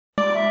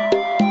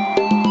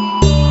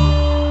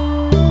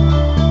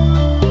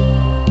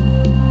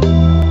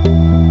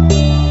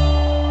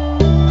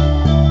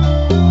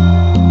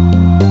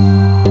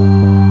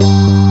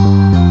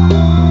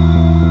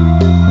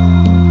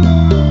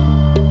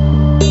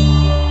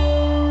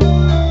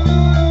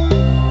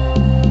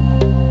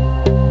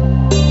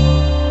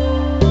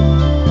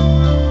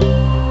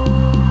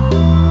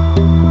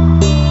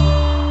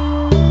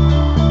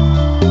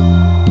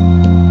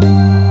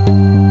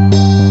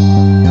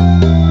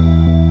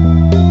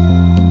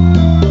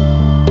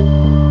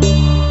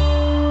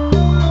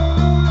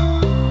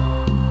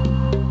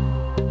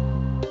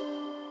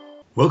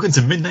Welcome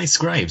to Midnight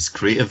Scribe's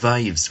Creative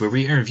Vibes, where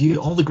we interview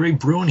all the great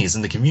bronies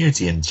in the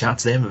community and chat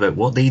to them about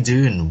what they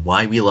do and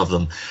why we love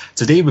them.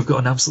 Today we've got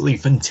an absolutely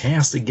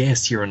fantastic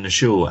guest here on the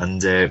show,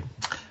 and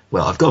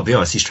well, I've got to be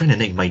honest, he's trying to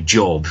nick my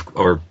job,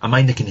 or am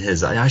I nicking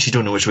his? I actually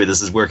don't know which way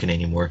this is working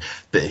anymore,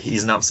 but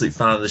he's an absolute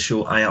fan of the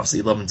show. I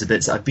absolutely love him to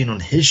bits. I've been on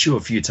his show a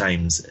few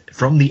times.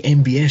 From the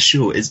MBS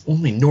show is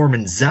only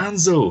Norman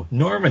Sanzo.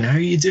 Norman, how are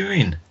you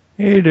doing?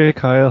 Hey there,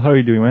 Kyle. How are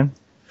you doing, man?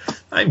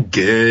 I'm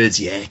good,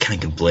 yeah,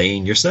 can't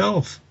complain.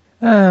 Yourself?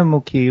 I'm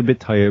okay, a bit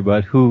tired,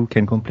 but who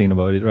can complain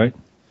about it, right?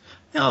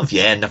 Oh,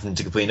 yeah, nothing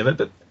to complain about,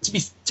 but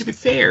to be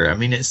fair, I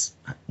mean, it's...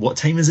 What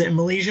time is it in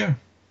Malaysia?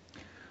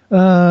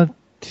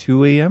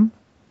 2 a.m.?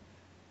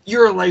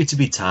 You're allowed to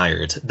be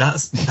tired.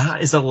 That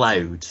is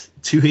allowed.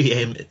 2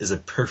 a.m. is a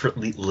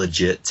perfectly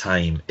legit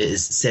time. It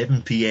is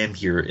 7 p.m.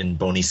 here in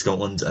Bonnie,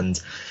 Scotland,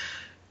 and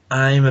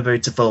I'm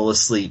about to fall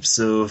asleep,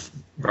 so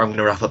I'm going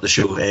to wrap up the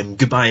show.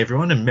 Goodbye,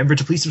 everyone, and remember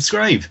to please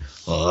subscribe.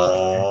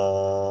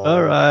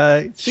 All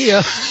right. See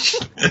ya.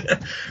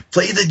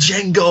 Play the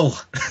jingle.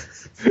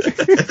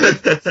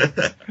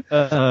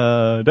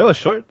 That was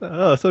short.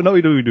 So now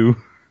what do?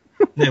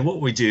 Now, what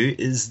we do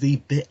is the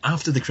bit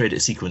after the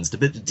credit sequence, the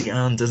bit that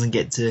Deanne doesn't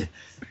get to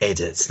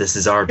edit. This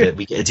is our bit.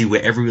 We get to do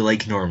whatever we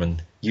like,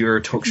 Norman. You're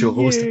a talk show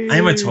host. Yay.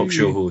 I'm a talk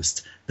show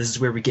host. This is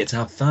where we get to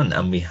have fun,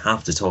 and we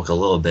have to talk a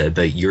little bit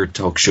about your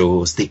talk show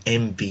host, the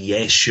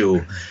MBS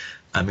show.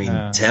 I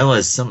mean, tell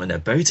us something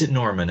about it,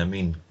 Norman. I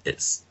mean,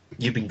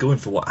 you've been going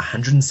for, what,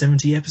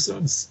 170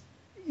 episodes?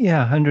 Yeah,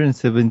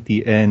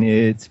 170, and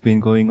it's been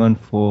going on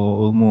for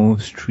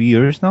almost 3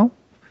 years now.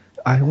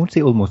 I won't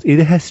say almost.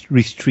 It has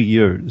reached 3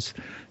 years.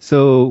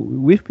 So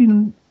we've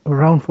been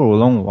around for a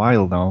long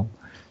while now,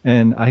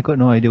 and I got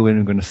no idea when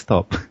we're going to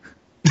stop.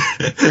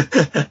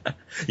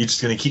 You're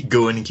just going to keep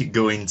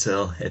going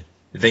till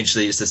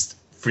eventually it's just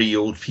three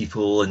old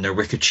people in their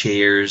wicker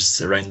chairs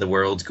around the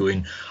world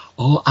going,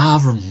 "Oh, I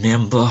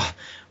remember.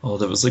 Oh,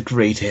 that was a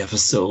great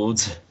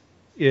episode."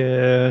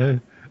 Yeah,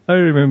 I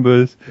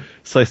remember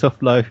Slice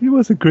of Life. It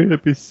was a great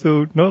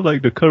episode, not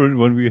like the current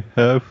one we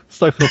have,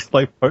 Slice of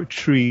Life Part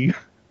 3.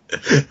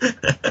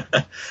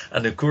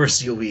 And of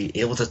course you'll be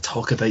able to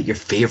talk about your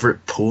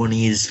favourite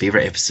ponies,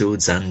 favourite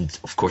episodes, and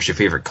of course your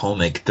favourite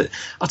comic. But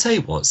I'll tell you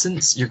what,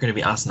 since you're going to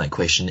be asking that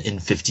question in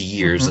 50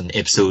 years on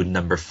episode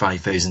number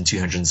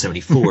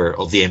 5274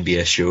 of the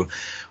MBS show,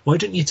 why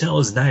don't you tell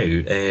us now,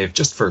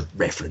 just for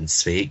reference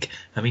sake,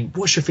 I mean,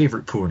 what's your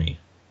favourite pony?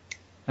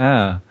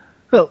 Well,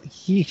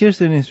 here's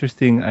an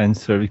interesting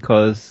answer,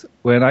 because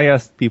when I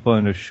ask people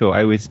on the show,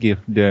 I always give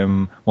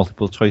them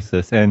multiple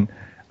choices, and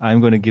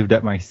I'm going to give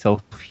that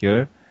myself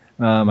here.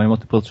 My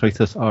multiple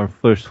choices are,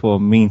 first, for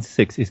main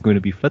 6 is going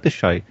to be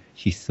Fluttershy.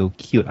 She's so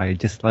cute. I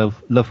just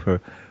love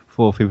her.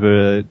 For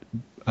favorite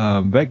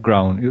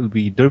background, it will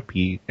be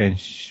Derpy. And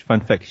fun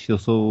fact, she's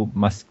also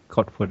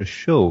mascot for the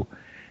show.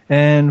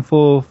 And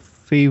for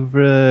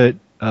favorite,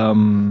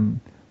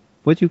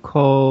 what do you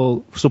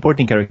call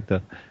supporting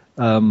character?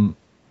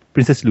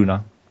 Princess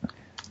Luna.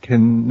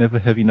 Can never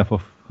have enough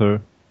of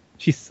her.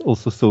 She's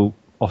also so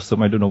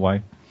awesome. I don't know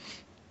why.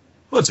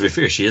 Well, to be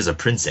fair, she is a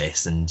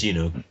princess, and, you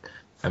know,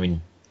 I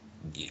mean,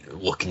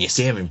 what can you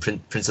say? I mean,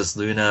 Princess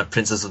Luna,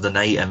 Princess of the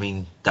Night, I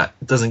mean, that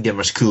doesn't get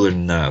much cooler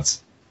than that.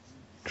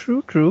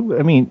 True.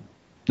 I mean,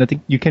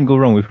 nothing you can go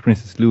wrong with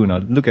Princess Luna.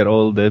 Look at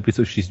all the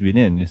episodes she's been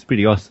in. It's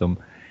pretty awesome.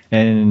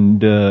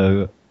 And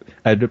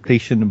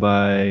adaptation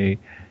by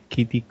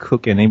Katie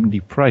Cook and Emily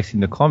Price in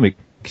the comic,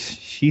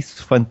 she's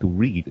fun to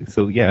read.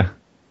 So, yeah.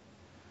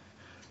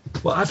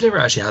 Well, I've never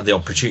actually had the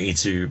opportunity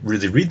to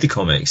really read the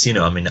comics. You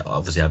know, I mean,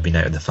 obviously I've been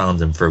out of the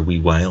fandom for a wee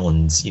while,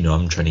 and, you know,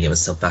 I'm trying to get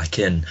myself back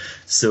in.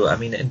 So, I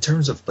mean, in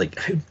terms of, like,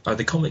 how are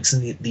the comics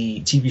and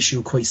the TV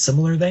show quite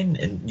similar then,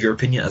 in your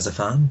opinion, as a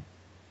fan?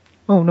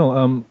 Oh,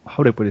 no,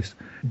 how do I put this?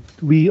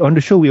 On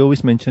the show, we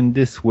always mention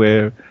this,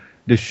 where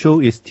the show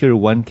is tier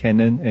 1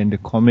 canon, and the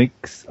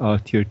comics are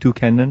tier 2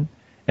 canon,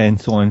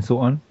 and so on and so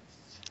on.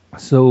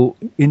 So,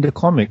 in the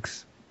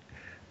comics,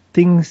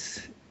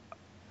 things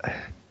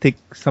take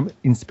some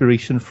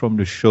inspiration from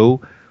the show,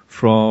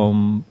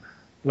 from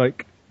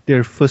like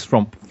their first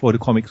romp for the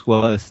comics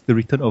was the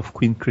return of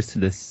Queen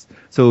Chrysalis.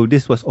 So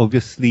this was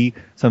obviously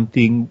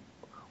something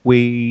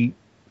way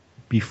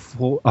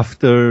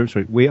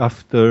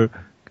after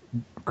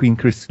Queen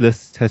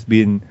Chrysalis has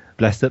been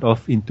blasted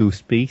off into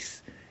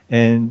space,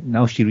 and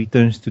now she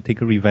returns to take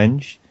her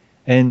revenge.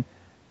 And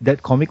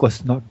that comic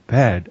was not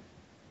bad.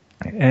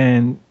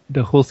 And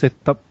the whole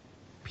setup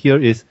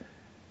here is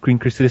Queen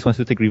Chrysalis wants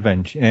to take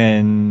revenge,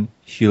 and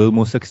she'll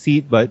almost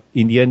succeed, but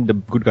in the end, the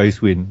good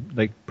guys win,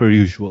 like per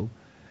usual.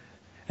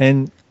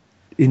 And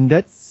in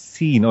that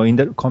scene, or in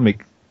that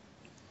comic,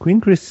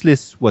 Queen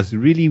Chrysalis was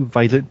really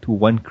violent to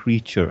one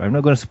creature. I'm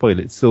not going to spoil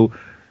it, so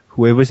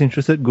whoever's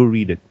interested, go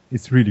read it.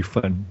 It's really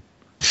fun.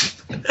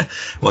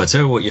 Well, I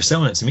tell you what, you're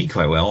selling it to me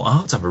quite well. I'll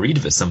have to have a read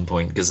of it at some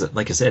point, because,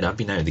 like I said, I've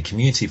been out of the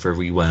community for a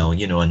wee while,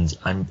 you know, and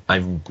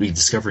I'm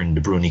rediscovering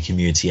the Brony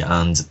community,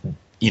 and,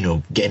 you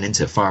know, getting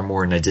into it far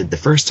more than I did the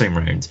first time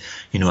round.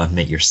 You know, I've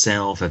met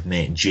yourself, I've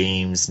met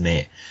James,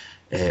 met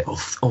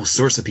all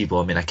sorts of people.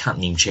 I mean, I can't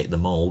name check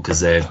them all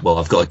because, well,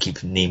 I've got to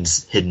keep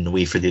names hidden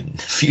away for the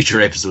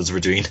future episodes we're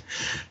doing.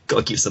 Got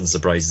to keep some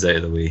surprises out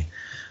of the way.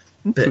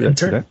 But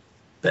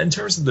in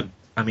terms of the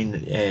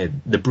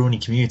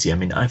Brony community, I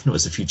mean, I've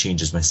noticed a few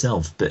changes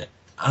myself, but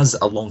as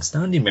a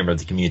long-standing member of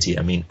the community,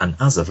 I mean, and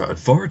as a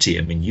authority,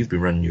 I mean, you've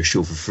been running your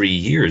show for 3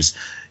 years.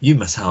 You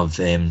must have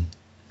an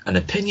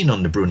opinion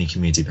on the Brony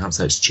community, perhaps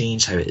how it's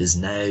changed, how it is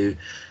now.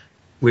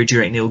 Where do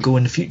you reckon it'll go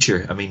in the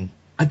future? I mean,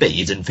 I bet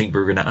you didn't think we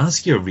were going to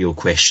ask you a real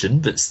question,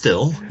 but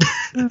still.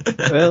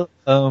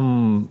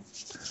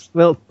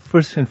 Well,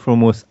 first and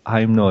foremost,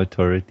 I'm no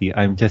authority.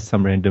 I'm just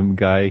some random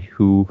guy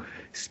who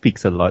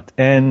speaks a lot.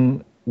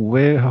 And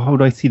how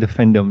do I see the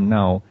fandom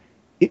now?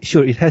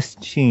 It has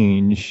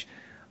changed,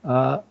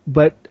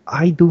 but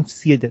I don't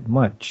see it that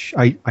much.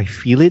 I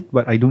feel it,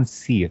 but I don't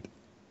see it.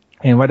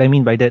 And what I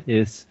mean by that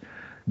is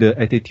the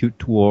attitude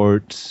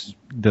towards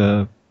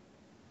the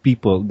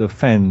people, the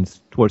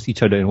fans, towards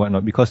each other and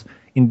whatnot. Because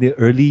in the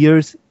early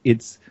years,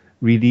 it's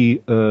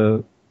really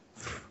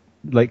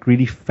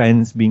really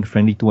fans being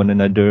friendly to one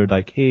another.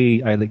 Like,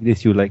 hey, I like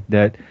this, you like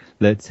that.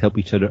 Let's help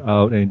each other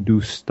out and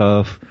do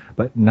stuff.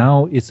 But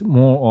now it's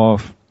more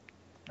of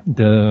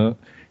the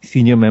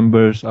senior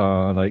members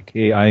are like,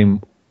 hey,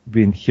 I'm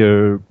been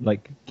here,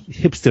 like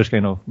hipsters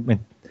kind of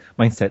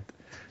mindset.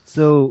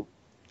 So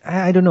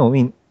I don't know. I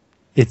mean,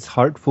 it's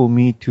hard for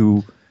me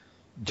to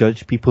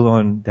judge people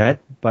on that,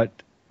 but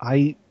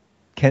I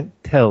can't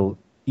tell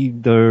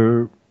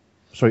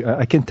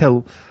I can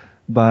tell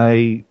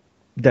by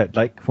that.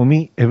 Like, for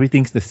me,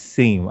 everything's the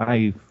same.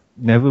 I've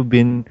never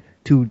been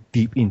too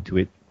deep into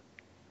it.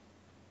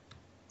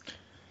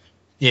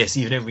 Yes,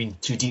 you've never been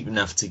too deep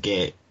enough to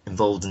get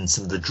involved in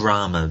some of the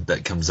drama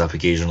that comes up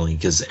occasionally,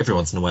 because every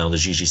once in a while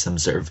there's usually some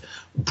sort of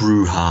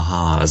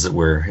brouhaha, as it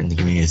were, in the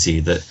community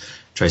that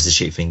tries to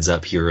shake things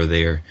up here or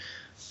there.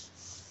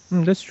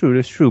 That's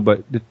true.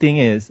 But the thing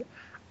is,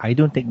 I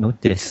don't take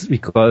notice,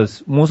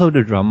 because most of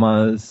the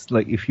dramas,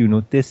 like if you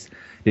notice,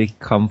 they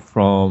come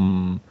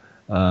from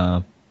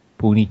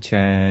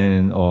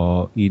Pony-chan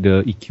or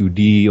either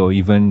EQD or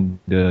even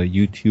the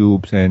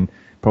YouTubes and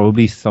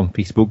probably some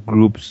Facebook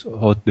groups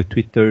or the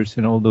Twitters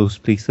and all those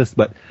places.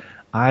 But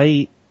how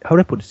do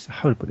I put this?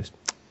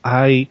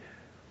 I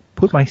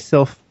put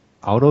myself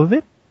out of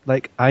it.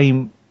 Like,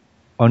 I'm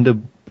on the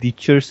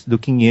bleachers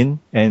looking in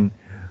and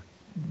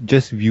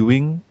just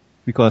viewing,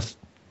 because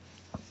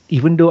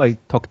even though I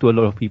talk to a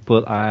lot of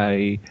people,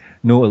 I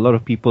know a lot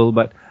of people,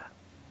 but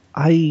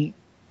I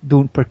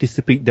don't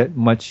participate that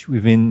much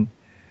within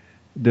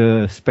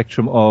the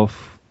spectrum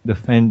of the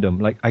fandom.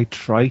 Like, I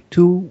try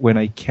to when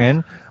I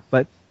can,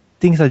 but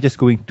things are just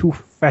going too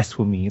fast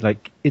for me.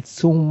 Like, it's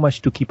so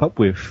much to keep up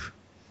with.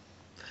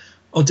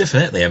 Oh,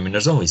 definitely. I mean,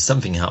 there's always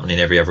something happening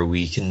every other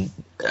week. And,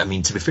 I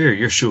mean, to be fair,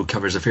 your show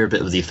covers a fair bit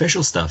of the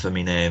official stuff. I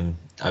mean,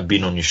 I've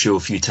been on your show a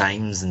few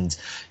times, and,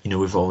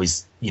 we've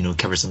always,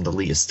 covered some of the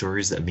latest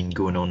stories that have been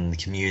going on in the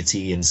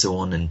community and so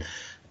on. And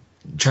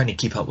trying to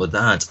keep up with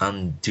that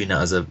and doing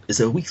that is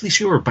it a weekly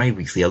show or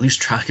bi-weekly? I lose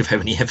track of how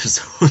many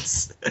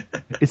episodes.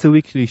 It's a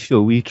weekly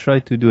show. We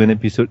try to do an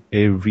episode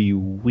every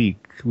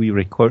week. We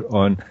record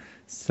on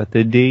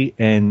Saturday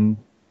and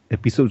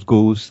episodes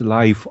goes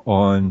live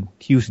on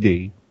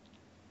Tuesday.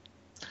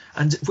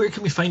 And where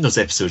can we find those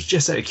episodes?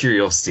 Just out of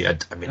curiosity, I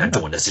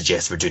don't want to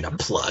suggest we're doing a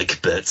plug,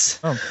 but...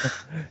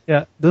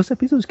 Yeah, those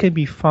episodes can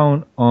be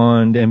found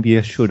on the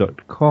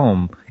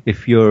mbsshow.com.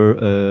 If you're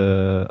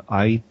an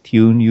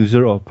iTunes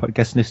user or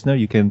podcast listener,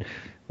 you can,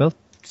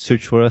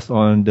 search for us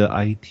on the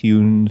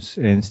iTunes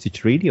and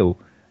Stitch Radio.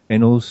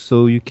 And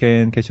also you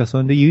can catch us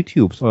on the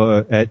YouTubes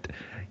or at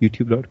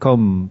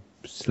youtube.com/the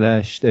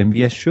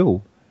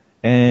mbsshow.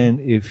 And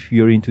if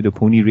you're into the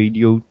Pony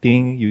Radio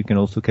thing, you can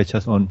also catch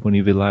us on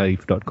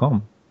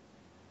ponyvillelive.com.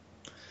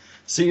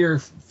 So you're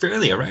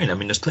fairly around. I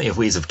mean, there's plenty of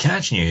ways of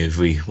catching you if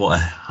we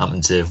want to happen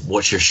to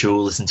watch your show,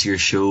 listen to your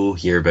show,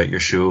 hear about your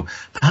show,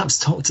 perhaps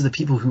talk to the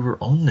people who were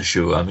on the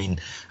show. I mean,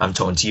 I'm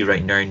talking to you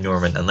right now,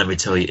 Norman, and let me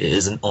tell you, it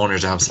is an honour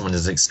to have someone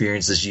as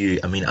experienced as you.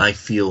 I mean, I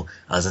feel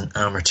as an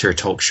amateur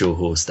talk show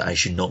host that I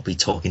should not be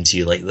talking to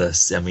you like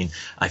this. I mean,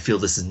 I feel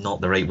this is not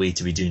the right way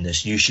to be doing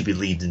this. You should be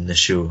leading the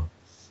show.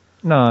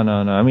 No.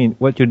 I mean,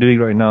 what you're doing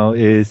right now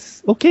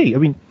is okay. I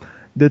mean,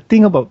 the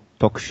thing about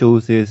talk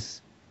shows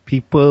is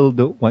people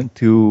don't want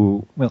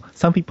to,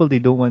 some people, they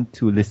don't want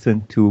to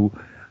listen to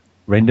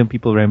random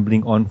people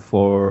rambling on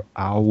for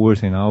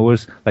hours and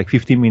hours. Like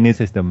 15 minutes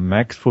is the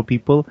max for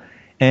people.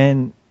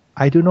 And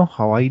I don't know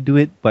how I do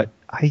it, but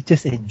I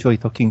just enjoy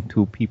talking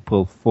to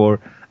people for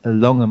a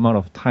long amount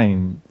of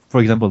time.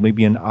 For example,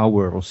 maybe an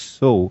hour or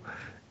so.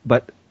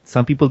 But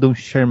some people don't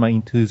share my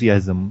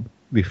enthusiasm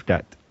with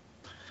that.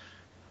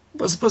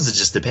 Well, I suppose it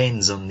just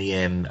depends on the.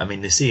 I mean,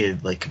 they say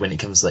like when it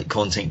comes to like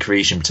content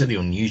creation, particularly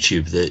on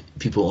YouTube, that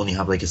people only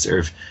have like a sort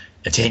of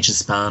attention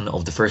span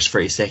of the first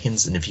 30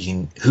 seconds, and if you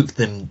can hook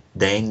them,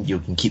 then you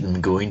can keep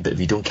them going. But if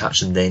you don't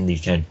catch them, then they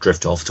kind of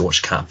drift off to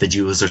watch cat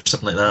videos or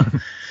something like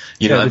that.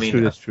 You know what I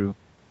mean? That's true.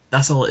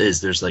 That's all it is.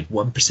 There's like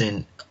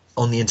 1%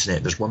 on the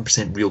internet, there's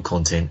 1% real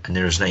content and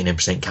there's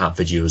 99% cat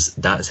videos.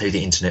 That's how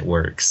the internet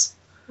works.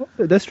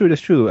 That's true.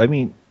 That's true. I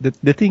mean,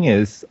 the thing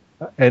is,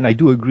 and I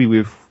do agree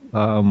with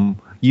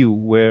you,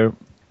 where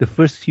the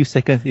first few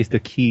seconds is the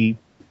key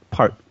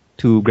part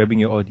to grabbing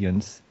your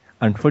audience.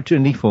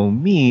 Unfortunately for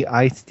me,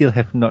 I still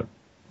have not.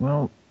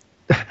 Well,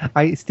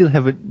 I still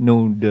haven't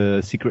known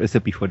the secret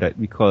recipe for that,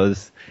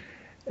 because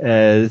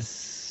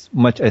as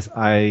much as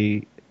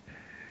I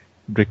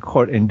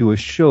record and do a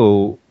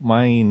show,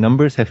 my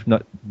numbers have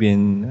not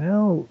been,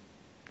 well,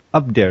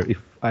 up there, if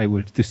I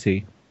were to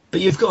say. But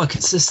you've got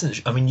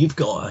you've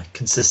got a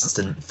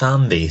consistent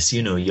fan base.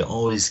 You know, you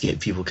always get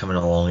people coming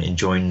along,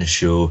 enjoying the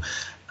show,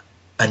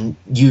 and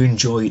you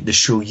enjoy the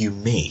show you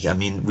make. I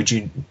mean,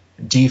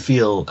 do you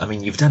feel, I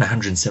mean, you've done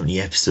 170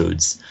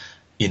 episodes,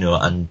 you know,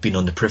 and been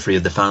on the periphery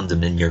of the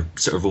fandom in your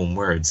sort of own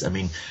words. I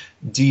mean,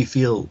 do you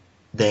feel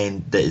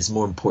then that it's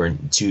more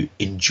important to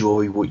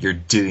enjoy what you're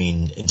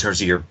doing in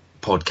terms of your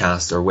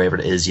podcast or whatever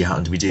it is you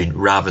happen to be doing,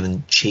 rather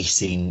than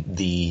chasing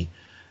the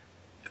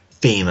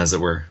fame, as it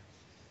were?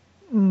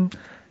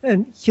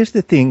 And here's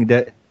the thing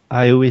that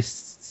I always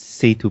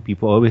say to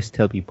people, always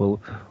tell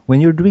people: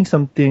 when you're doing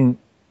something,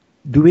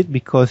 do it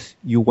because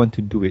you want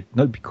to do it,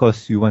 not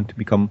because you want to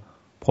become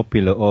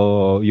popular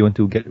or you want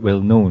to get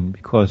well known.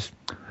 Because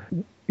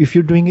if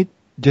you're doing it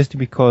just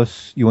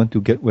because you want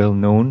to get well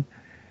known,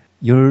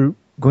 you're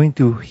going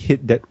to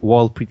hit that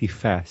wall pretty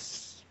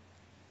fast,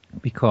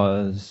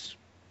 because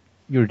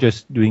you're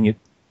just doing it.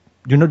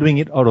 You're not doing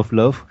it out of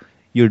love.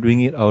 You're doing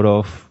it out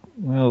of,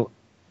 well,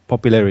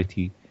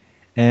 popularity.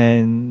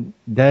 And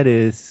that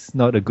is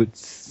not a good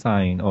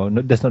sign, or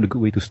that's not a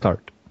good way to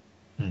start.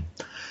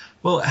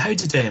 Well, how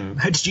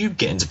did you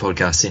get into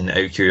podcasting, out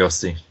of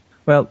curiosity?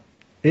 Well,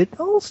 it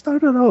all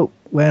started out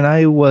when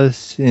I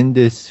was in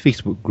this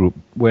Facebook group,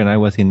 when I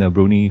was in a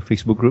Brony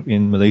Facebook group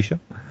in Malaysia.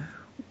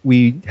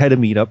 We had a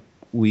meetup,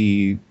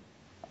 we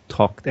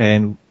talked,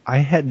 and I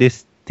had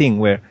this thing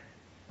where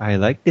I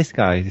like these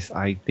guys.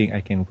 I think I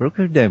can work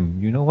with them.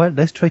 You know what?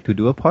 Let's try to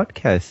do a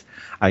podcast.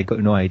 I got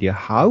no idea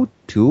how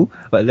to,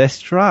 but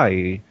let's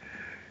try.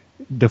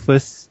 The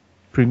first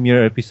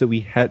premiere episode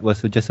we had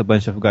was just a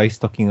bunch of guys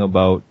talking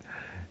about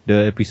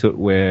the episode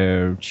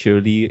where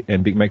Shirley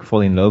and Big Mac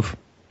fall in love.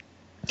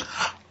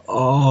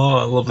 Oh,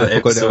 I love that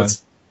episode.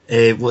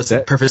 What's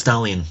it? Perfect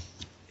Stallion.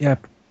 Yeah,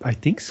 I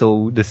think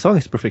so. The song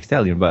is Perfect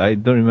Stallion, but I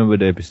don't remember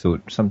the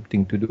episode.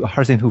 Something to do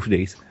Hearts and Hoof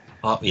Days.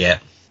 Oh, yeah.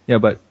 Yeah,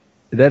 but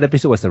that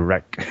episode was a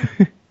wreck.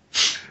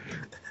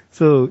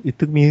 So it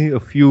took me a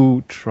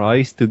few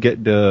tries to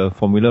get the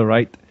formula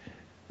right.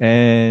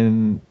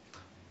 And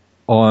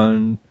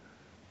on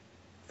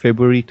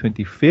February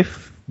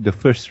 25th, the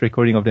first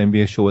recording of the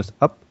MBS show was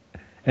up.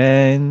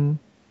 And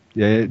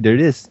yeah, there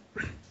it is.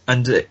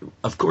 And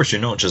of course,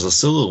 you're not just a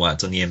solo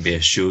act on the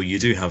MBS show. You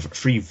do have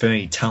three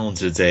very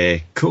talented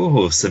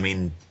co-hosts. I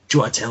mean, do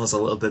you want to tell us a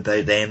little bit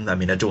about them? I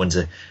mean, I don't want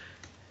to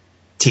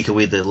take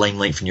away the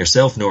limelight from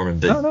yourself, Norman,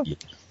 but... No.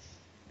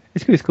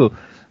 It's cool.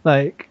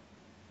 Like,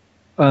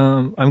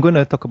 I'm going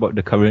to talk about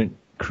the current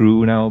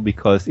crew now,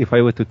 because if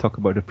I were to talk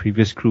about the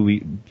previous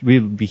crew,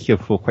 we'll be here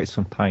for quite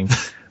some time.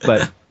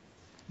 But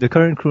the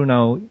current crew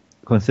now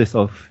consists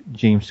of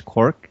James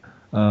Cork,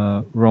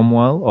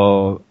 Romwell,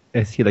 or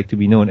as he like to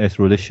be known as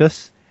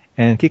Rolicious,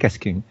 and Kick-Ass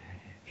King.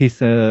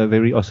 He's a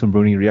very awesome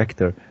Brony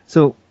reactor.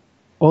 So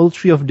all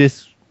three of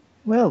this,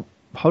 well,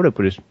 how do I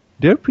put it?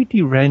 They're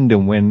pretty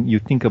random when you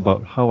think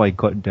about how I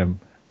got them.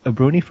 A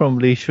Brony from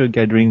Malaysia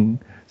gathering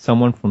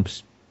someone from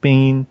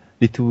Spain,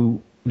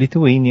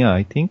 Lithuania,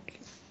 I think.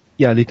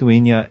 Yeah,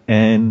 Lithuania,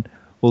 and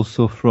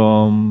also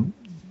from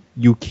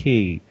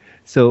UK.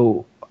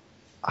 So,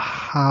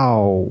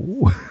 how?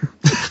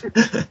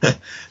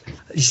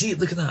 You see,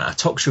 look at that, a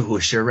talk show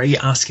host, you're right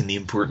asking the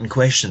important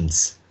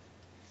questions.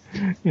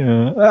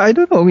 Yeah, I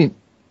don't know. I mean,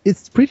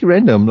 it's pretty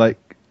random. Like,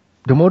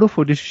 the motto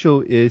for this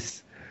show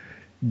is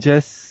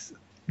just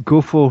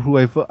go for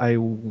whoever I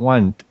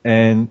want.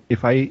 And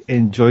if I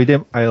enjoy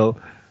them, I'll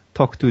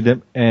talk to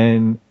them,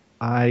 and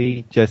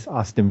I just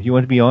ask them, you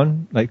want to be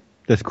on? Like,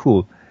 that's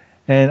cool.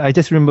 And I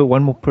just remember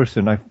one more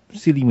person.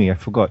 Silly me, I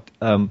forgot.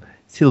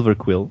 Silver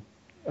Quill.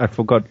 I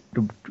forgot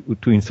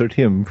to insert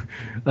him.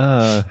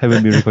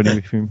 Haven't been recording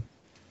with him.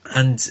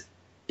 And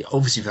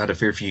obviously you've had a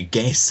fair few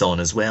guests on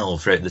as well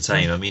throughout the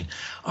time. I mean,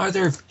 are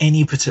there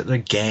any particular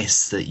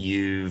guests that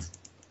you've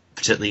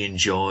particularly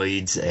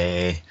enjoyed?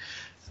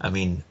 I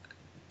mean,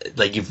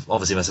 like, you've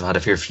obviously must have had a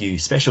fair few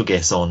special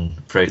guests on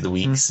throughout the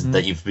weeks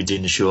that you've been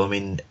doing the show. I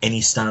mean,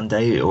 any stand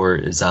out, or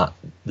is that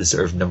the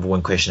sort of number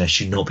one question I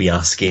should not be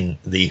asking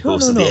the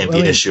host of the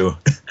MBS show?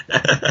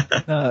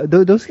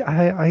 Those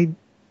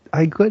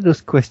I got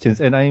those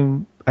questions, and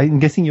I'm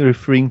guessing you're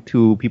referring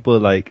to people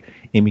like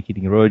Amy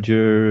Keating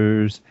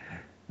Rogers,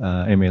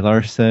 M.A.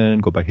 Larson,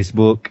 go by his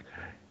book,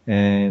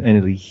 and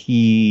Annalie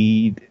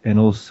Heed, and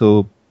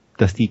also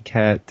Dusty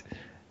Cat.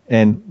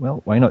 And,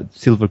 well, why not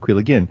Silver Quill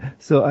again?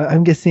 So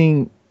I'm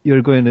guessing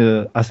you're going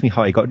to ask me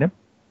how I got them?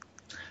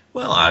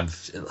 Well,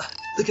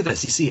 Look at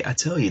this. You see, I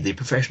tell you, the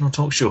professional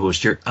talk show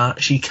host, you're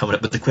actually coming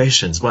up with the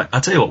questions. Why, I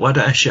tell you what, why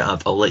don't I shut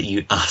up? I'll let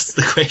you ask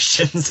the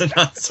questions and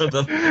answer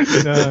them.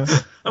 No,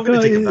 I'm going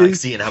to take a back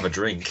seat and have a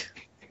drink.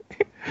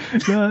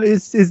 no,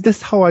 it's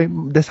that's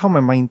how my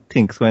mind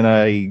thinks when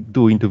I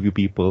do interview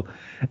people.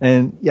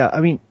 And yeah,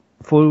 I mean,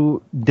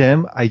 for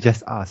them, I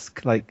just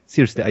ask. Like,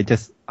 seriously, I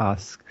just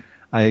ask.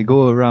 I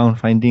go around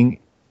finding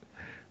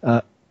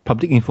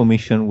public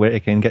information where I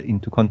can get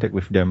into contact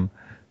with them.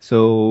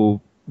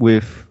 So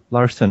with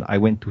Larson, I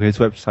went to his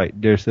website.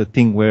 There's a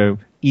thing where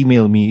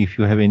email me if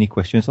you have any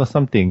questions or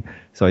something.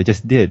 So I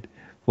just did.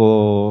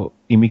 For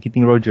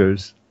Imitating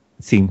Rogers,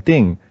 same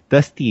thing.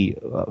 Dusty,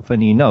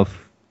 funny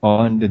enough,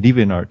 on the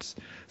DeviantArts.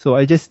 So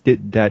I just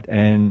did that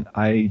and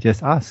I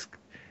just asked.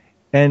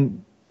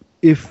 And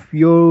if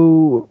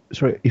you're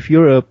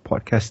a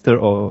podcaster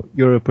or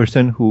you're a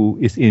person who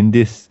is in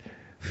this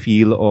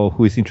field or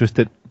who is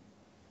interested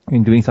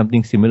in doing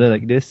something similar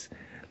like this,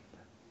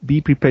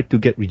 be prepared to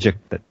get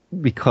rejected,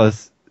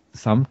 because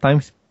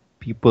sometimes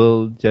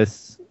people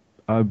just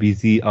are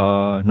busy,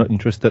 are not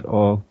interested,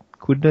 or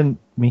couldn't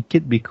make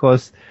it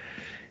because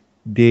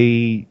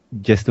they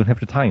just don't have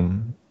the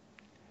time.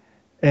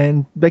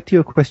 And back to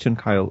your question,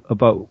 Kyle,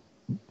 about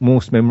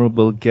most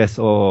memorable guest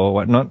or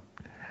whatnot,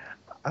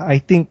 I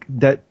think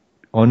that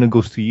honor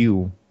goes to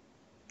you.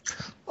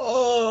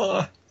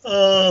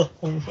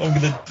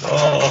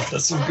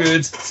 That's so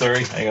good.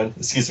 Sorry, hang on,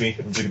 excuse me.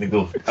 I'm gonna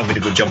go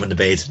jump on the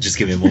bed. Just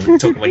give me a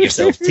moment. Talk about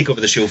yourself. Take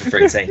over the show for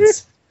 30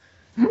 seconds.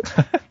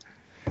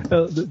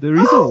 The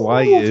reason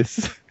why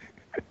is...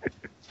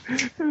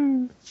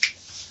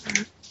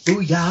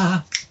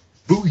 Booyah!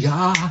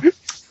 Booyah!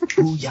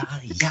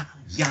 Booyah!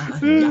 Yeah.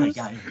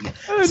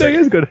 I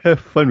guess gotta have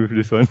fun with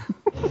this one.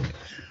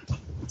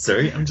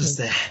 Sorry, I'm just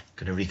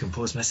gonna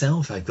recompose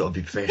myself. I've got to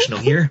be professional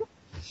here.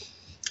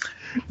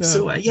 No,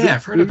 so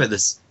I've heard about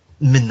this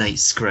Midnight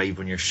Scribe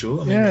on your show.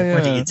 I mean,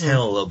 why don't you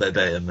tell a little bit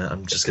about him?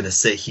 I'm just gonna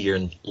sit here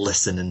and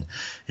listen and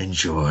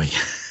enjoy.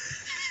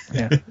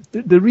 Yeah,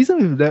 the reason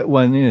with that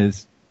one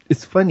is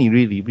it's funny,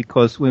 really,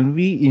 because when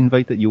we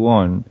invited you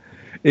on,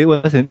 it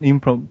was an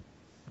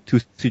impromptu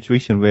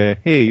situation where,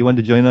 hey, you want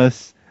to join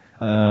us,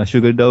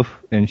 Sugar Dove?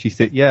 And she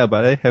said, yeah,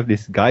 but I have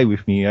this guy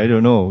with me. I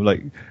don't know.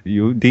 Like,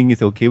 you think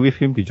it's okay with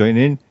him to join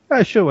in?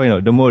 Yeah, sure, why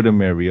not? The more the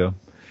merrier.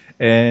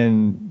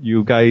 And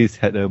you guys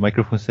had a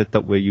microphone set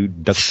up where you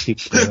duct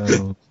taped.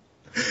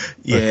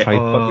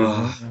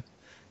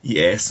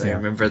 Yes, I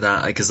remember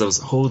that, because I was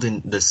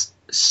holding this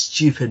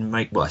stupid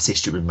mic. Well, I say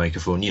stupid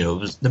microphone. You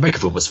know, the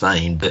microphone was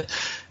fine, but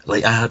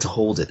like I had to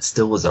hold it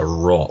still as a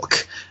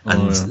rock,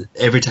 and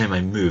every time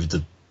I moved,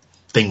 the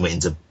thing went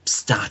into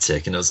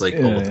static, and I was like,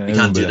 we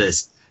can't do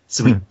this.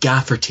 So we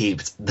gaffer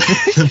taped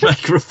the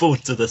microphone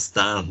to the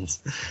stand,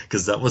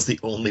 because that was the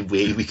only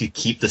way we could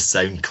keep the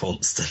sound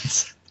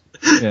constant.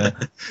 Yeah,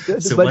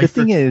 but the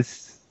thing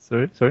is,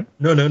 sorry.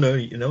 No,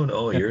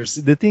 yours.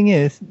 The thing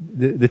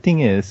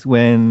is,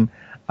 when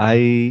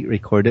I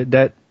recorded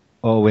that,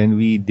 or when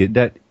we did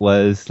that,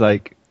 was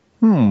like,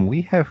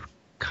 we have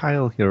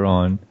Kyle here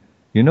on.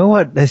 You know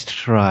what? Let's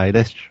try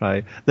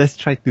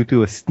to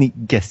do a sneak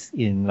guess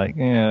in. Like,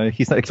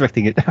 he's not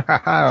expecting it.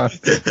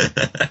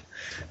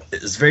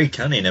 It was very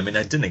cunning. I mean,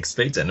 I didn't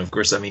expect it. And of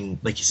course, I mean,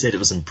 like you said, it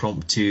was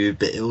impromptu,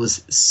 but it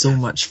was so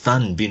much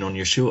fun being on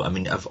your show. I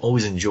mean, I've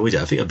always enjoyed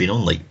it. I think I've been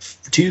on like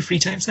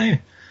 2-3 times now.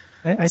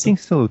 I think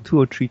so, 2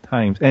 or 3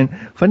 times. And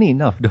funny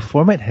enough, the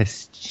format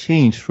has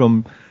changed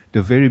from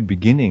the very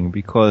beginning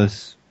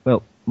because,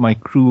 well, my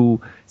crew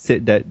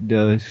said that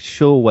the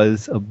show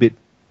was a bit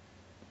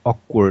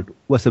awkward,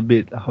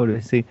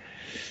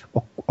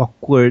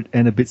 awkward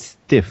and a bit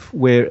stiff,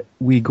 where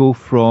we go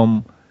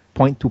from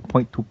point to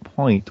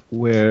point,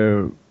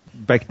 where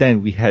back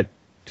then we had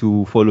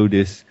to follow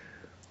this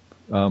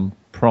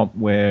prompt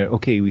where,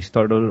 okay, we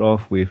started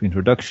off with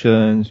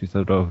introductions, we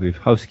started off with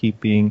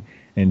housekeeping,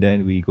 and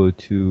then we go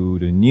to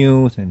the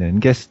news and then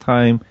guest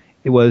time.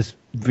 It was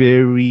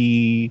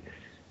very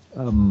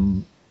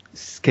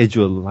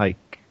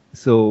schedule-like.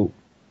 So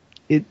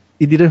it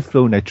didn't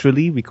flow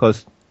naturally,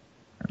 because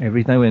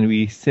every time when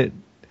we said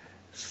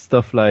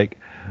stuff like,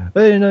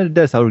 hey,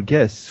 that's our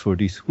guest for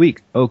this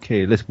week.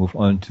 Okay, let's move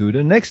on to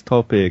the next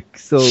topic.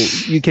 So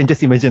you can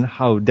just imagine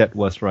how that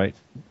was, right?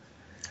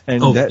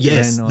 And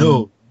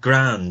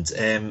grand.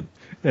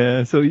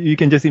 So you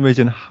can just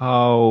imagine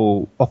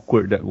how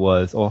awkward that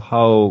was, or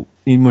how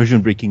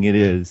immersion breaking it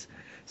is.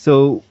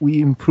 So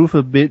we improve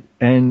a bit,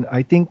 and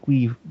I think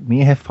we may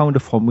have found a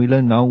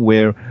formula now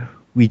where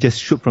we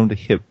just shoot from the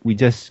hip. We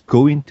just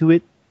go into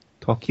it,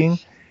 talking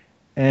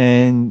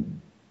and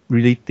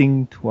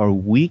relating to our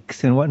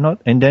weeks and whatnot,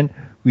 and then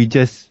we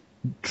just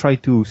try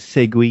to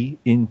segue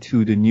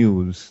into the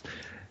news.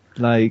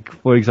 Like,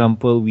 for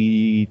example,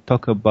 we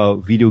talk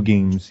about video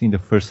games in the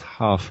first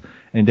half,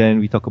 and then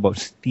we talk about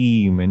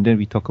Steam, and then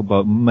we talk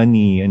about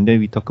money, and then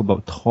we talk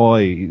about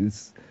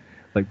toys,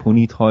 like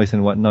pony toys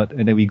and whatnot,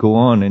 and then we go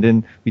on, and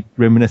then we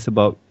reminisce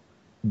about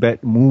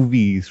bad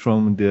movies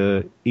from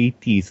the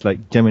 80s,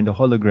 like Gem and the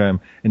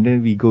Hologram, and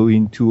then we go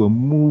into a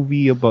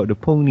movie about the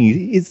ponies.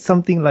 It's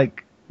something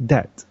like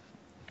that.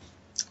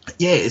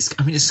 Yeah, it's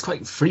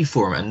quite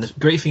freeform, and the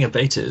great thing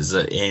about it is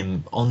that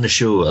on the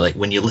show, like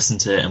when you listen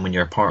to it and when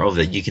you're a part of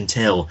it, you can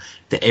tell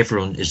that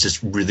everyone is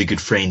just really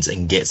good friends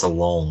and gets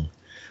along.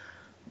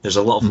 There's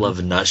a lot of love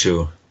in that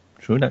show.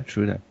 True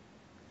that.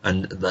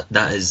 And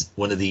that is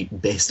one of the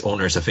best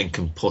honours I think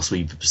can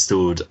possibly be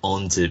bestowed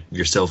onto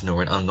yourself,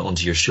 Norman, and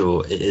onto your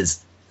show. It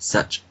is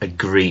such a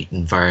great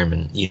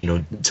environment,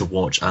 to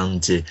watch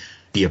and to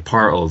be a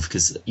part of,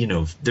 because,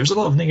 there's a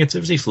lot of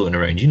negativity floating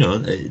around,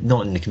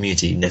 not in the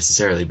community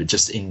necessarily, but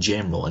just in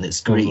general. And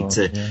it's great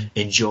to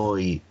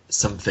enjoy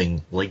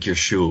something like your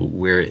show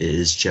where it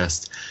is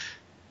just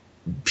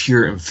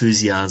pure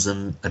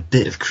enthusiasm, a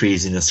bit of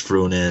craziness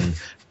thrown in,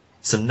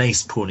 some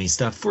nice pony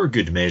stuff for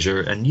good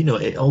measure, and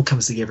it all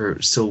comes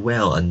together so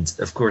well. And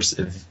of course,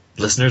 if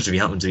listeners, if you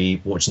happen to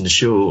be watching the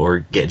show or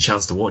get a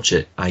chance to watch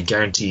it, I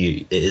guarantee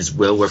you it is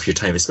well worth your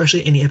time,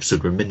 especially any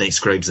episode where Midnight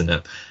Scribe's in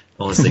it.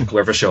 Honestly,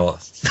 worth a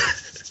shot.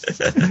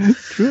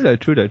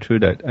 True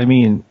that. I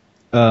mean,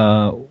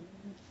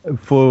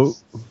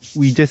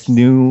 we just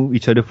knew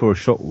each other for a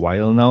short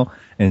while now,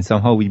 and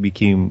somehow we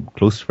became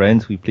close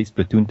friends. We played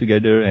Splatoon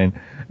together, and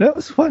that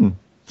was fun.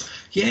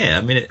 Yeah,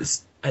 I mean,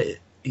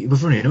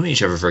 we've only known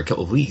each other for a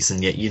couple of weeks,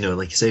 and yet,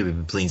 like you say, we've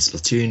been playing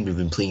Splatoon, we've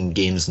been playing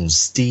games on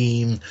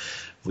Steam,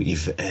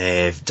 we've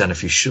done a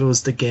few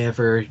shows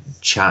together,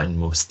 chatting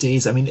most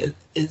days. I mean,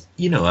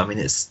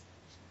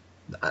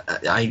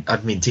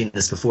 I've maintained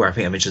this before. I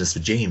think I mentioned this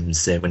with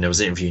James when I was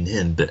interviewing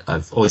him, but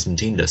I've always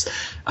maintained this.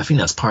 I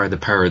think that's part of the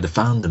power of the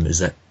fandom, is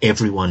that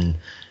everyone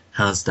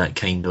has that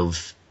kind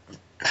of,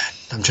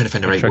 I'm trying to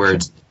find the right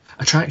word.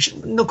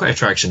 Attraction, not quite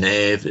attraction,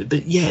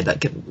 but yeah,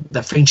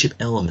 that friendship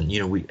element.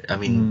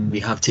 We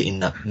have taken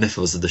that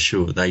mythos of the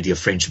show, the idea of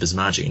friendship is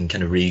magic, and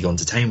kind of really gone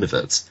to town with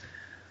it.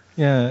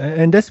 Yeah,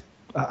 and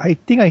I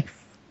think I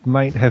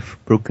might have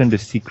broken the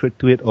secret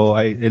to it, or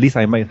at least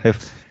I might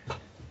have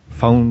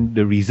found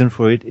the reason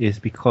for it, is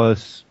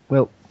because,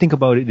 well, think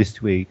about it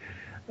this way.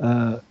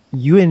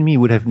 You and me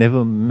would have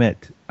never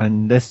met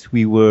unless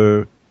we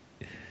were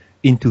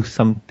into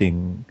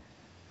something.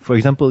 For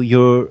example,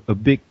 you're a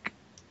big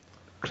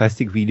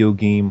classic video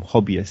game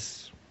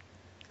hobbyist.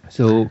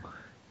 So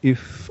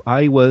if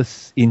I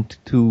was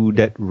into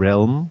that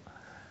realm,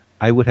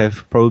 I would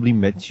have probably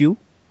met you.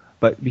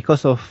 But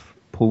because of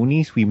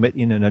ponies, we met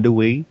in another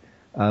way.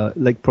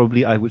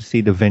 Probably I would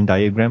say the Venn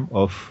diagram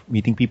of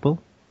meeting people.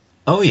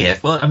 Oh yeah,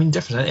 well, I mean,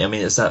 definitely. I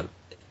mean, it's that.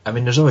 I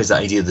mean, there's always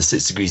that idea of the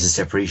 6 degrees of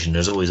separation.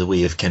 There's always a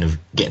way of kind of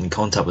getting in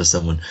contact with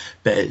someone.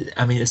 But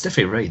I mean, it's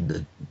definitely right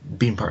that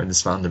being part of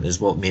this fandom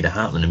is what made it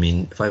happen. I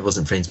mean, if I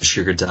wasn't friends with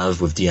Sugar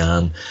Dav, with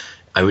Deanne,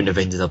 I wouldn't have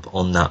ended up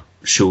on that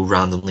show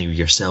randomly with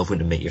yourself,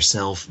 wouldn't have met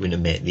yourself, wouldn't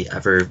have met the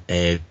other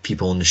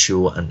people on the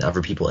show and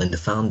other people in the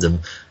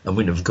fandom, and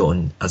wouldn't have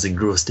gotten as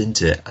engrossed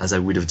into it as I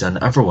would have done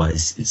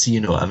otherwise.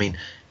 So, I mean,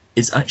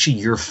 it's actually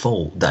your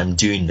fault that I'm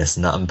doing this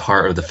and that I'm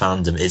part of the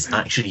fandom. It's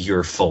actually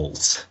your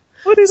fault.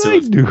 What did I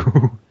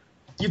do?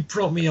 You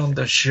brought me on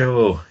the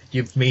show.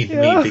 You've made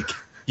me...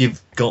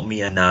 You've got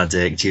me an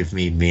addict. You've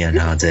made me an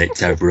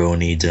addict at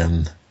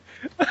Broniedom.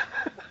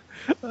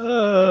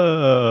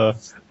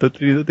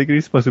 Totally not taking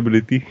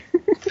responsibility.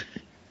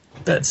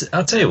 But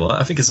I'll tell you what,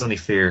 I think it's only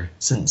fair,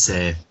 since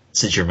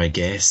you're my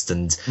guest,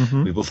 and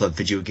we both like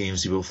video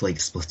games, we both like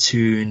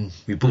Splatoon,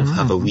 we both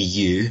have a Wii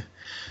U.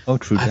 Oh,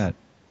 true that.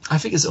 I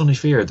think it's only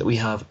fair that we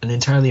have an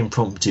entirely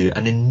impromptu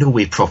and in no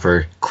way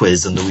proper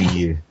quiz on the Wii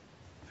U.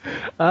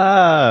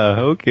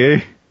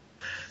 Okay.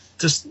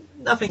 Just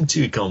nothing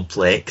too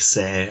complex.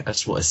 I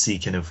just want to see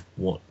kind of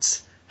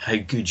how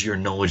good your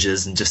knowledge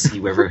is, and just see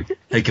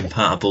how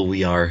compatible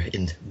we are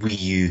in Wii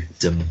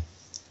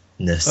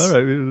U-domness. All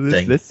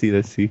right, let's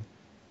see.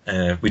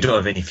 We don't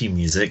have any theme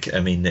music. I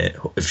mean,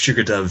 if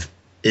Sugar Dove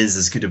is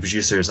as good a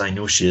producer as I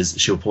know she is,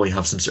 she'll probably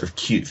have some sort of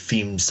cute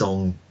theme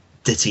song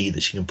ditty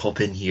that she can pop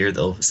in here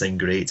that'll sound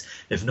great.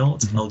 If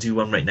not, I'll do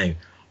one right now.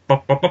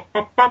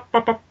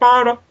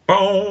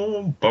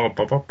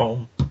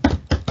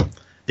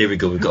 There we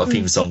go, we've got a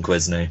theme song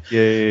quiz now.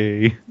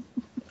 Yay.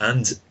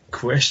 And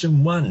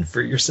question 1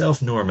 for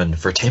yourself, Norman,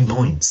 for 10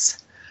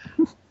 points.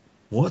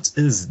 What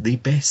is the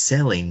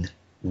best-selling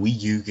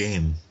Wii U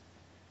game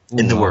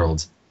in the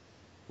world?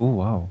 Oh,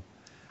 wow.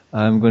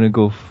 I'm going to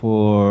go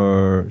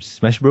for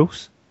Smash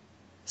Bros.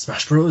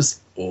 Smash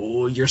Bros?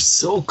 Oh, you're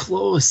so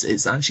close.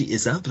 It's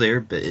up there,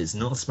 but it's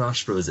not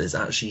Smash Bros. It's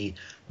actually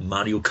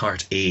Mario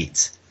Kart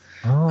 8.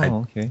 Oh,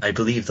 okay. I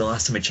believe the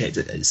last time I checked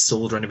it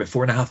sold around about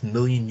 4.5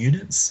 million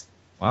units.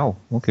 Wow,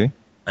 okay.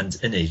 And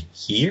in a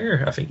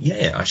year, I think,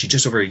 actually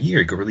just over a year,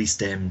 it got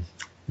released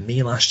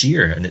May last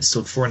year, and it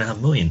sold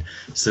 4.5 million.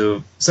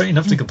 So, sorry,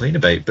 enough to complain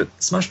about, but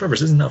Smash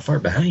Bros. Isn't that far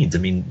behind. I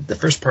mean, the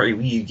first-party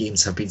Wii U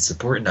games have been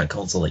supporting that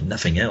console like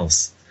nothing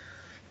else.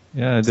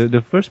 Yeah,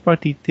 the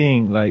first-party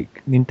thing,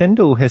 like,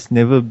 Nintendo has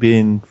never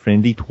been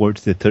friendly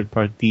towards the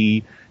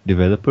third-party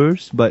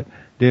developers, but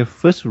their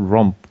first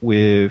romp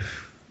with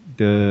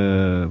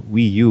the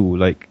Wii U,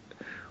 like,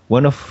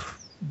 one of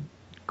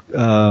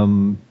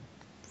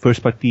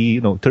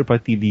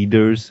third-party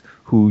leaders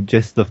who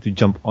just love to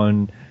jump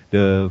on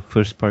the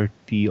first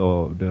party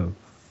or the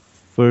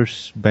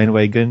first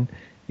bandwagon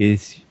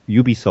is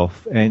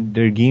Ubisoft, and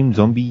their game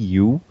Zombie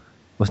U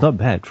was not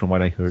bad from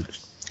what I heard.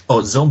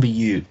 Oh, Zombie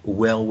U,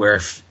 well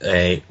worth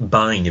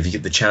buying if you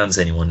get the chance,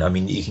 anyone. I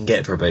mean, you can get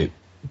it for about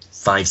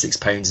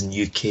 £5-6 in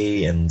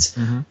UK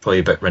and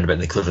probably around about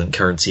the equivalent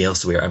currency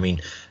elsewhere. I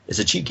mean, it's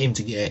a cheap game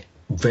to get,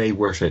 very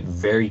worth it,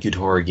 very good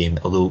horror game,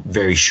 although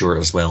very short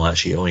as well,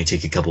 actually. It only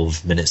take a couple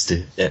of minutes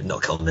to, not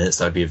a couple of minutes,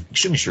 that would be an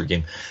extremely short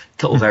game, a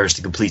couple of hours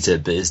to complete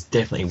it, but it's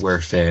definitely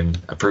worth a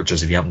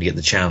purchase if you happen to get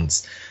the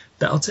chance.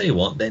 But I'll tell you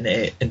what, then,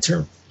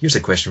 here's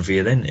a question for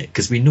you then,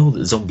 because we know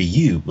that Zombie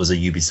U was a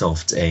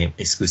Ubisoft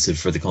exclusive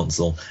for the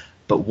console,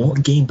 but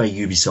what game by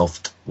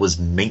Ubisoft was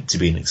meant to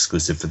be an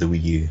exclusive for the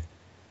Wii U?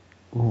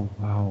 Oh,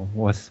 wow.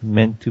 Was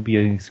meant to be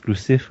an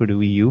exclusive for the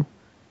Wii U?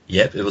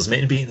 Yep, it was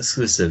meant to be an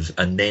exclusive,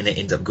 and then it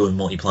ended up going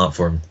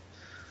multi-platform.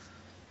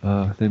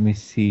 Let me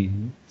see.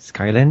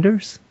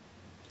 Skylanders?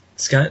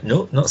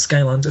 No, not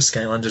Skylanders.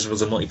 Skylanders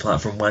was a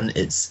multi-platform one.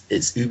 It's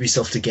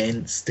Ubisoft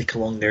again. Stick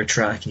along their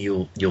track and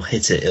you'll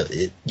hit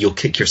it. You'll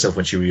kick yourself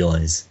once you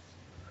realise.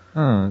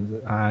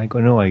 I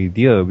got no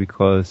idea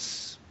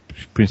because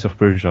Prince of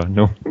Persia,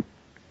 no.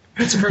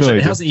 Prince of Persia,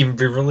 it hasn't even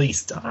been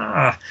released.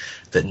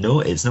 But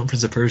no, it's not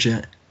Prince of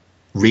Persia.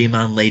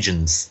 Rayman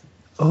Legends.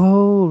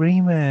 Oh,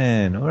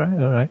 Rayman.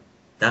 Alright.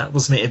 That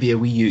was meant to be a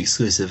Wii U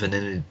exclusive, and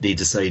then they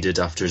decided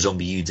after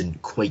Zombie U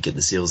didn't quite get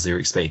the sales they were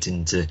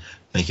expecting to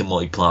make a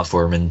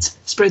multi-platform and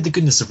spread the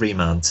goodness of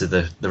Rayman to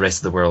the rest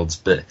of the world.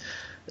 But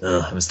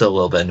I'm still a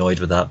little bit annoyed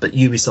with that. But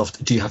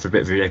Ubisoft do have a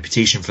bit of a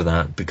reputation for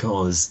that,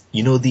 because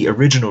you know the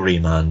original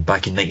Rayman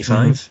back in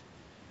 '95.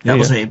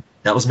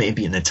 That was meant to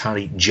be an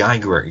Atari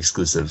Jaguar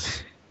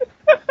exclusive.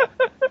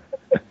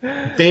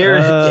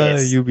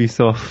 Yes.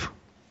 Ubisoft.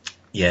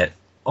 Yeah.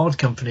 Odd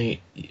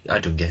company, I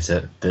don't get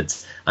it,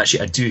 but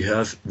actually I do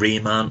have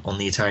Rayman on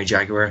the Atari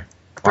Jaguar.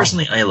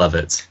 Personally, I love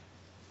it.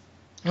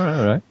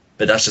 Alright.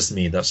 But that's just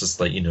me. That's just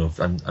like,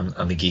 I'm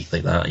a geek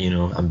like that.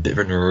 I'm a bit of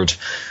a nerd.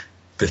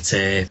 But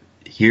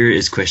here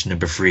is question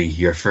number 3,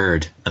 your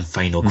third and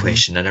final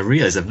question. And I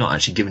realise I've not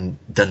actually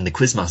done the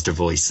Quizmaster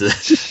voice.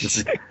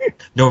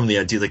 Normally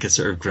I do like a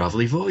sort of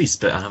gravelly voice,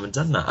 but I haven't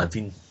done that. I've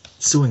been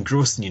so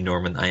engrossed in you,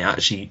 Norman. I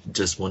actually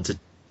just want to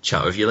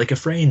chat with you like a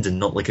friend and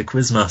not like a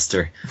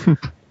quizmaster.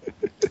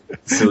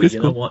 So you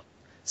know what?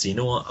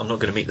 I'm not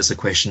going to make this a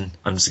question.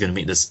 I'm just going to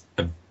make this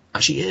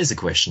actually it is a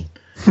question.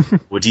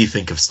 What do you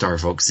think of Star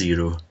Fox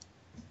Zero?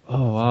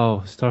 Oh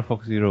wow, Star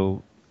Fox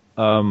Zero.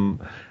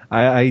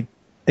 I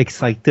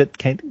excited,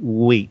 can't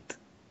wait.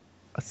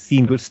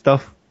 Seeing good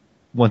stuff,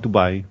 want to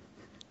buy.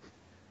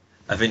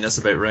 I think that's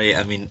about right.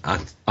 I mean,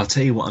 I'll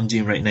tell you what I'm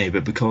doing right now,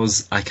 but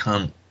because I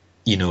can't,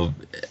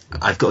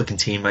 I've got to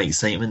contain my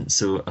excitement,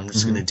 so I'm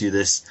just going to do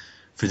this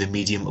for the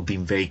medium of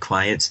being very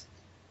quiet.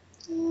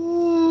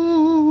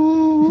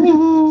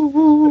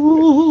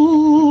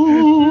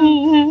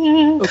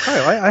 Okay,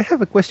 I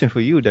have a question for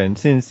you then.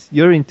 Since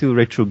you're into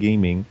retro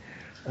gaming,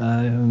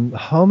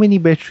 how many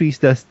batteries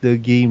does the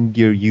Game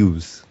Gear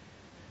use?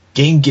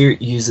 Game Gear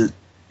uses...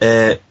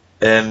 I'll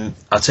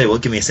tell you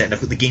what, give me a second.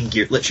 I've got the Game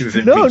Gear literally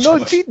within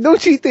reach. No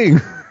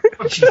cheating!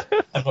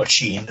 I'm not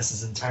cheating. This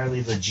is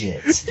entirely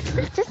legit.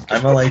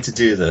 I'm allowed to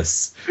do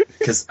this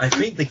because I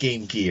think the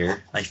Game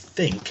Gear,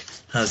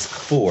 has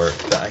 4,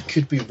 but I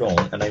could be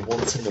wrong, and I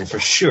want to know for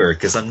sure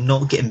because I'm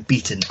not getting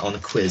beaten on a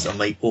quiz on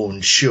my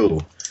own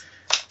show.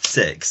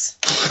 6.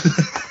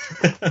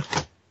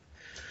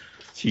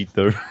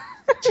 Cheater.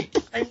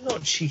 I'm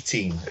not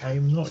cheating.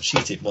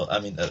 Well, I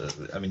mean,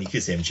 you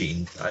could say I'm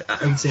cheating.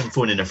 I would say I'm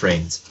phoning a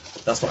friend.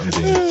 That's what I'm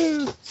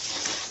doing.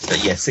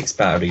 But yeah, 6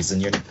 batteries,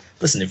 and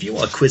listen. If you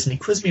want to quiz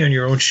me on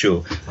your own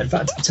show. In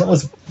fact, tell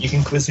us you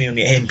can quiz me on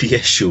the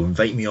MBS show.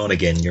 Invite me on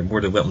again. You're more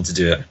than welcome to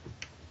do it.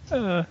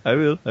 I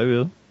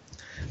will.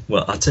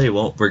 Well, I'll tell you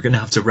what, we're going to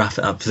have to wrap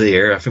it up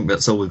there. I think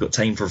that's all we've got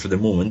time for the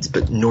moment.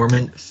 But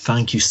Norman,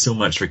 thank you so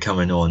much for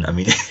coming on. I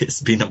mean,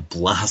 it's been a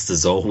blast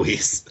as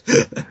always.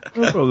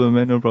 No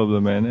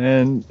problem, man.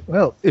 And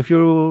well, if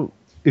you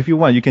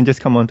want, you can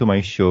just come on to my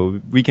show.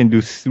 We can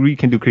do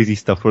crazy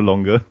stuff for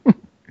longer.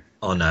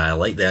 Oh, no, I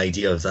like the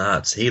idea of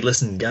that. Hey,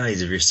 listen,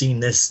 guys, if you're seeing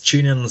this,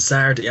 tune in on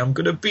Saturday. I'm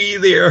going to be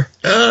there.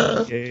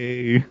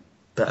 Yay.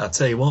 But I'll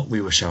tell you what,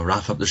 we shall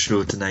wrap up the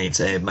show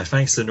tonight. My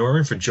thanks to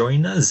Norman for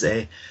joining us.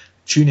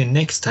 Tune in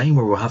next time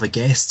where we'll have a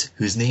guest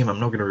whose name I'm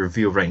not going to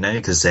reveal right now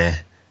because,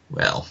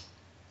 well,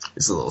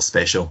 it's a little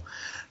special.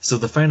 So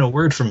the final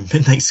word from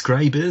Midnight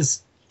Scribe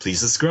is, please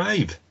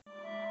subscribe.